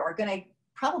 you are going to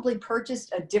probably purchase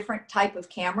a different type of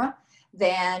camera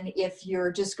than if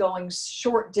you're just going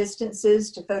short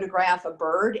distances to photograph a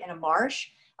bird in a marsh.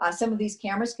 Some of these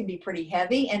cameras can be pretty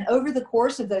heavy. And over the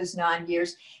course of those 9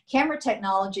 years, camera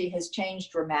technology has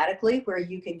changed dramatically, where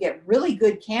you can get really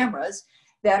good cameras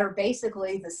that are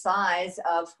basically the size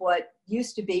of what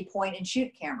used to be point and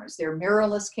shoot cameras. They're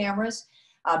mirrorless cameras.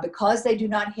 Because they do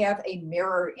not have a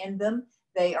mirror in them,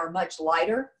 they are much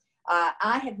lighter.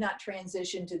 I have not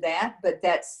transitioned to that, but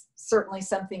that's certainly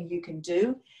something you can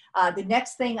do. The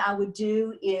next thing I would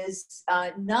do is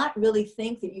not really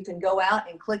think that you can go out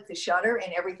and click the shutter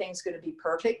and everything's going to be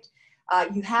perfect.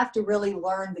 You have to really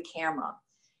learn the camera.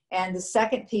 And the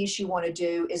second piece you want to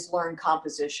do is learn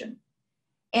composition.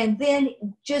 And then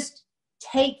just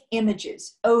take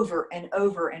images over and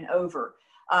over and over.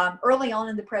 Early on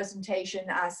in the presentation,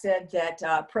 I said that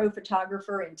a pro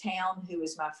photographer in town who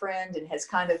is my friend and has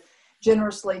kind of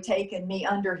generously taken me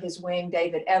under his wing,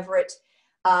 David Everett.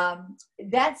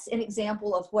 That's an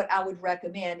example of what I would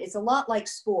recommend. It's a lot like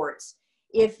sports.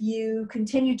 If you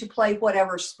continue to play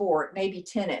whatever sport, maybe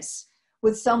tennis,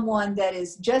 with someone that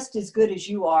is just as good as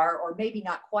you are, or maybe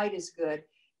not quite as good,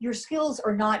 your skills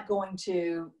are not going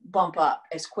to bump up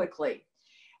as quickly.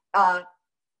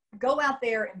 Go out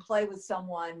there and play with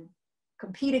someone,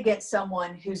 compete against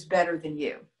someone who's better than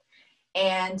you.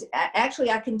 And actually,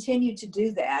 I continue to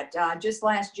do that. Just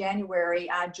last January,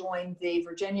 I joined the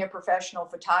Virginia Professional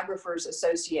Photographers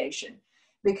Association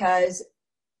because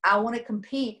I want to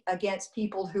compete against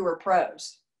people who are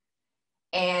pros.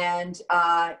 And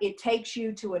it takes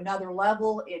you to another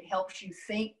level. It helps you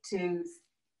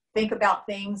think about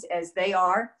things as they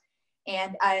are.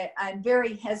 And I'm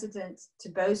very hesitant to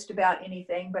boast about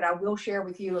anything, but I will share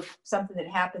with you something that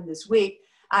happened this week.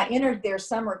 I entered their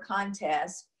summer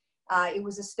contest. It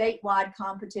was a statewide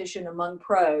competition among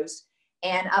pros,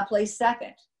 and I placed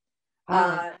second.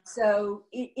 So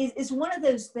it's one of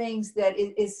those things that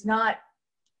is not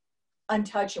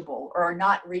untouchable or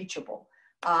not reachable.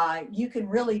 You can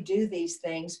really do these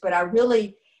things, but I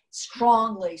really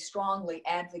strongly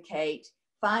advocate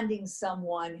finding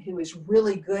someone who is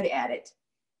really good at it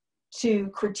to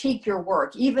critique your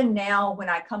work. Even now, when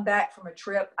I come back from a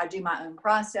trip, I do my own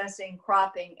processing,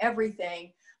 cropping,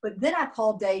 everything. But then I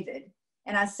call David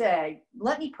and I say,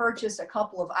 let me purchase a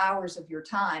couple of hours of your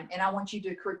time, and I want you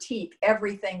to critique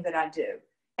everything that I do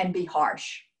and be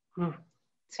harsh.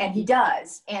 And he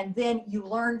does. And then you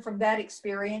learn from that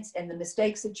experience, and the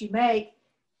mistakes that you make,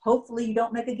 hopefully you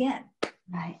don't make again.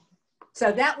 Right. So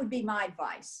that would be my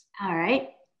advice. All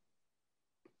right.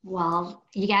 Well,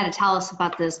 you got to tell us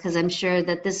about this, because I'm sure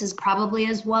that this is probably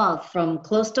as well from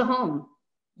close to home.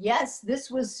 Yes, this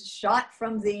was shot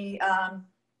from the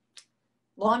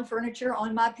lawn furniture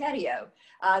on my patio.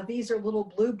 These are little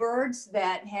bluebirds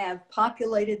that have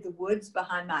populated the woods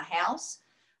behind my house.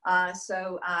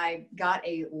 So I got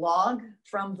a log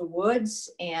from the woods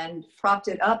and propped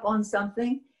it up on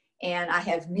something. And I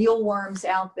have mealworms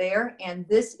out there. And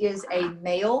this is a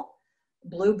male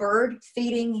bluebird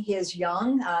feeding his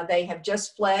young. They have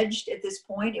just fledged at this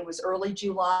point. It was early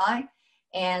July.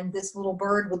 And this little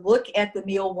bird would look at the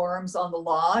mealworms on the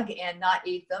log and not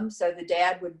eat them. So the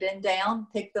dad would bend down,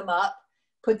 pick them up,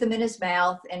 put them in his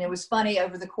mouth. And it was funny,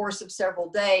 over the course of several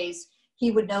days,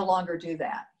 he would no longer do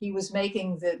that. He was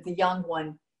making the young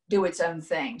one do its own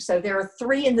thing. So there are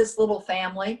 3 in this little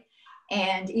family.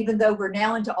 And even though we're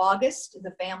now into August,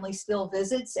 the family still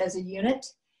visits as a unit,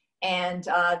 and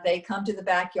they come to the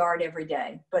backyard every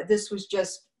day. But this was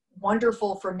just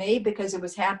wonderful for me because it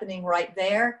was happening right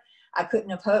there. I couldn't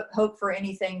have hoped for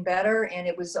anything better, and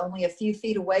it was only a few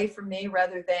feet away from me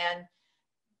rather than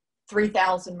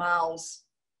 3,000 miles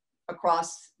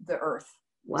across the earth.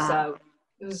 Wow. So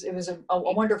it was a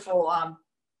wonderful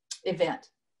event.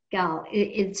 Gal,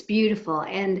 it's beautiful.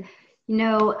 And, you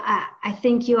know, I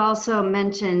think you also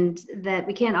mentioned that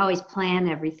we can't always plan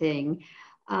everything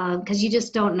because you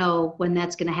just don't know when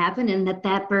that's going to happen, and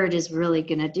that bird is really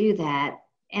going to do that.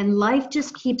 And life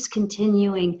just keeps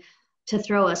continuing to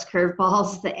throw us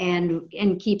curveballs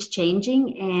and keeps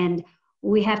changing. And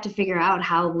we have to figure out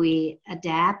how we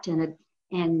adapt and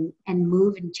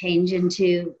move and change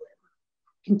into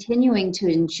continuing to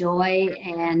enjoy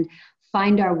and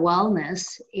find our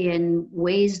wellness in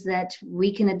ways that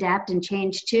we can adapt and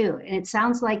change too. And it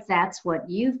sounds like that's what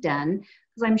you've done,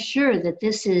 because I'm sure that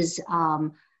this is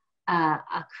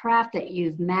a craft that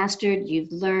you've mastered,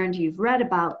 you've learned, you've read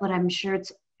about, but I'm sure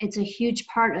it's a huge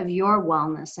part of your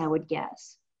wellness, I would guess.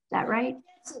 Is that right?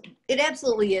 It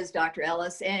absolutely is, Dr.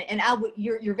 Ellis. And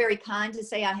you're very kind to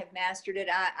say I have mastered it.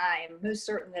 I am most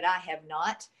certain that I have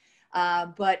not,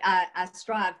 but I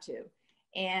strive to.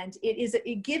 And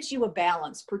it gives you a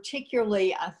balance,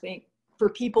 particularly, I think, for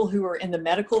people who are in the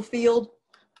medical field.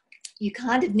 You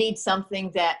kind of need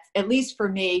something that, at least for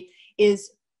me,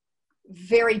 is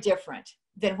very different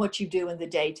than what you do in the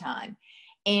daytime.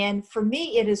 And for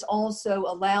me, it has also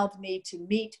allowed me to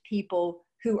meet people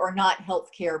who are not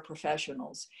healthcare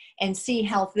professionals and see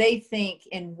how they think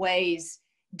in ways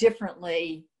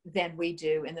differently than we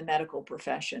do in the medical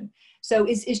profession. So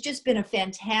it's just been a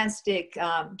fantastic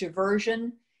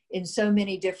diversion in so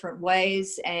many different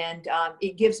ways. And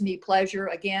it gives me pleasure.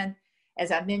 Again,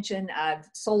 as I mentioned, I've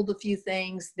sold a few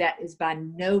things. That is by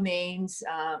no means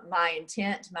my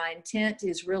intent. My intent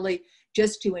is really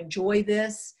just to enjoy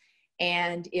this.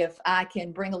 And if I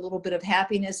can bring a little bit of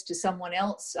happiness to someone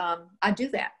else, I do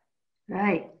that.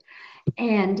 Right.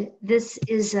 And this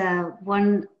is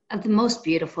one of the most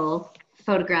beautiful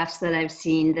photographs that I've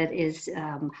seen. That is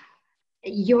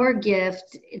your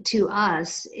gift to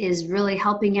us is really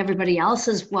helping everybody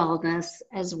else's wellness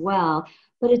as well.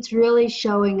 But it's really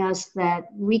showing us that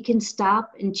we can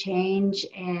stop and change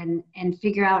and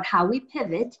figure out how we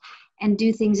pivot and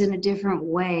do things in a different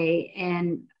way.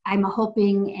 And I'm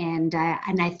hoping and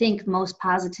I think most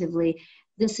positively,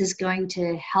 this is going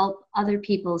to help other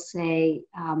people say,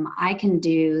 I can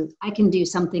do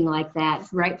something like that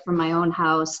right from my own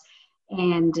house.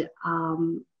 And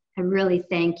I really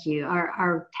thank you.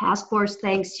 Our task force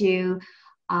thanks you.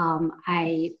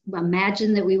 I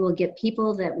imagine that we will get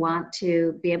people that want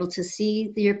to be able to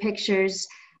see your pictures.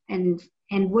 And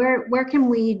where can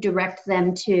we direct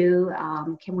them to?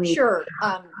 Can we? Sure.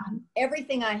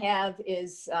 Everything I have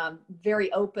is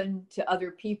very open to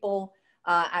other people.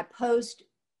 I post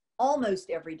almost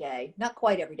every day, not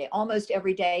quite every day, almost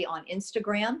every day on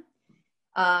Instagram.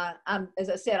 As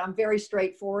I said, I'm very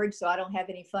straightforward, so I don't have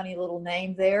any funny little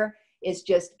name there. It's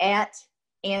just at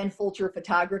Ann Fulcher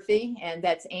Photography, and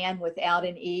that's Ann without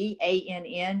an E,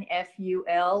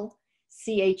 ANNFULCHER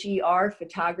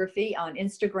Photography on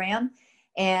Instagram.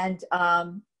 And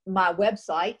my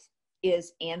website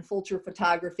is Ann Fulcher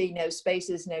Photography, no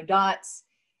spaces, no dots,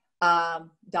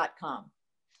 .com.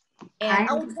 And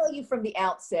I will tell you from the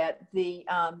outset, the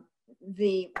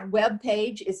web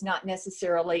page is not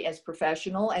necessarily as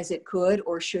professional as it could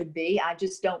or should be. I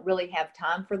just don't really have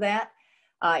time for that.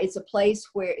 It's a place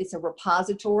where it's a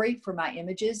repository for my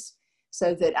images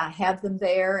so that I have them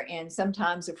there. And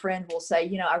sometimes a friend will say,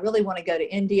 you know, I really want to go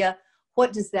to India.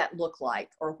 What does that look like?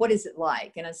 Or what is it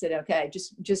like? And I said, okay,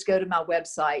 just go to my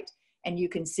website and you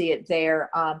can see it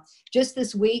there. Just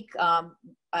this week,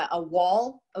 a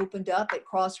wall opened up at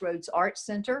Crossroads Art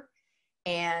Center.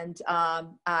 And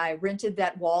I rented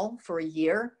that wall for a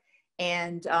year.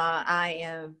 And I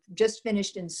am just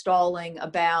finished installing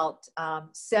about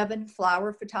 7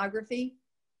 flower photography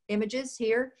images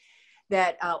here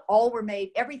that all were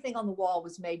made, everything on the wall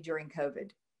was made during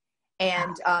COVID,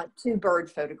 and 2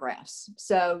 bird photographs.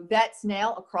 So that's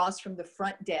now across from the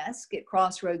front desk at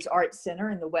Crossroads Art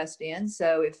Center in the West End.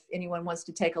 So if anyone wants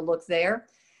to take a look there.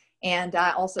 And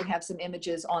I also have some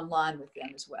images online with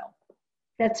them as well.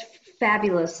 That's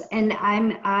fabulous. And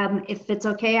I'm, if it's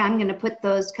okay, I'm going to put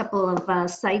those couple of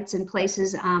sites and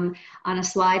places on a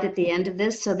slide at the end of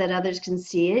this so that others can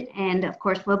see it. And of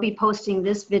course, we'll be posting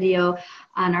this video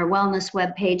on our wellness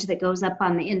webpage that goes up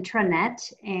on the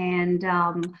intranet. And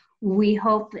we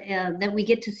hope that we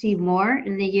get to see more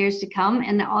in the years to come.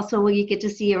 And also we get to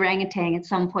see orangutan at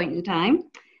some point in time.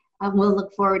 We'll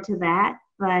look forward to that.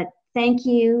 But thank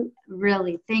you,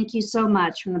 really. Thank you so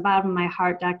much from the bottom of my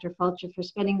heart, Dr. Fulcher, for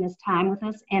spending this time with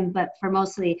us, but for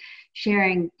mostly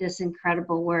sharing this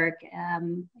incredible work.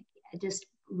 I just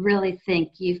really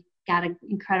think you've got an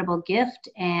incredible gift,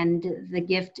 and the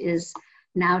gift is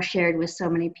now shared with so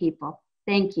many people.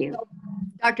 Thank you.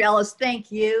 Dr. Ellis, thank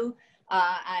you.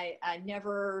 I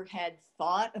never had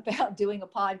thought about doing a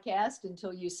podcast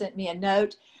until you sent me a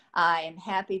note. I am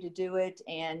happy to do it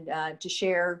and to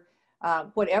share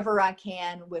whatever I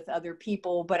can with other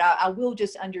people. But I will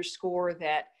just underscore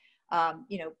that,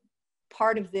 you know,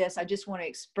 part of this, I just want to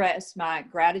express my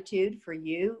gratitude for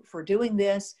you for doing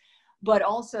this, but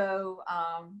also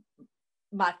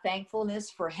my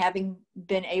thankfulness for having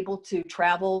been able to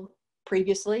travel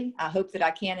previously. I hope that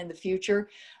I can in the future,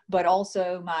 but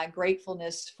also my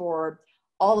gratefulness for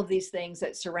all of these things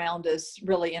that surround us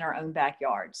really in our own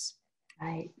backyards.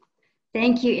 Right.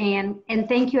 Thank you, Ann. And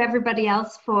thank you everybody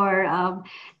else for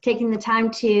taking the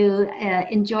time to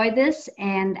enjoy this.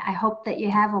 And I hope that you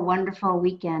have a wonderful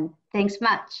weekend. Thanks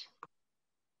much.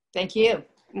 Thank you.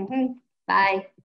 Bye.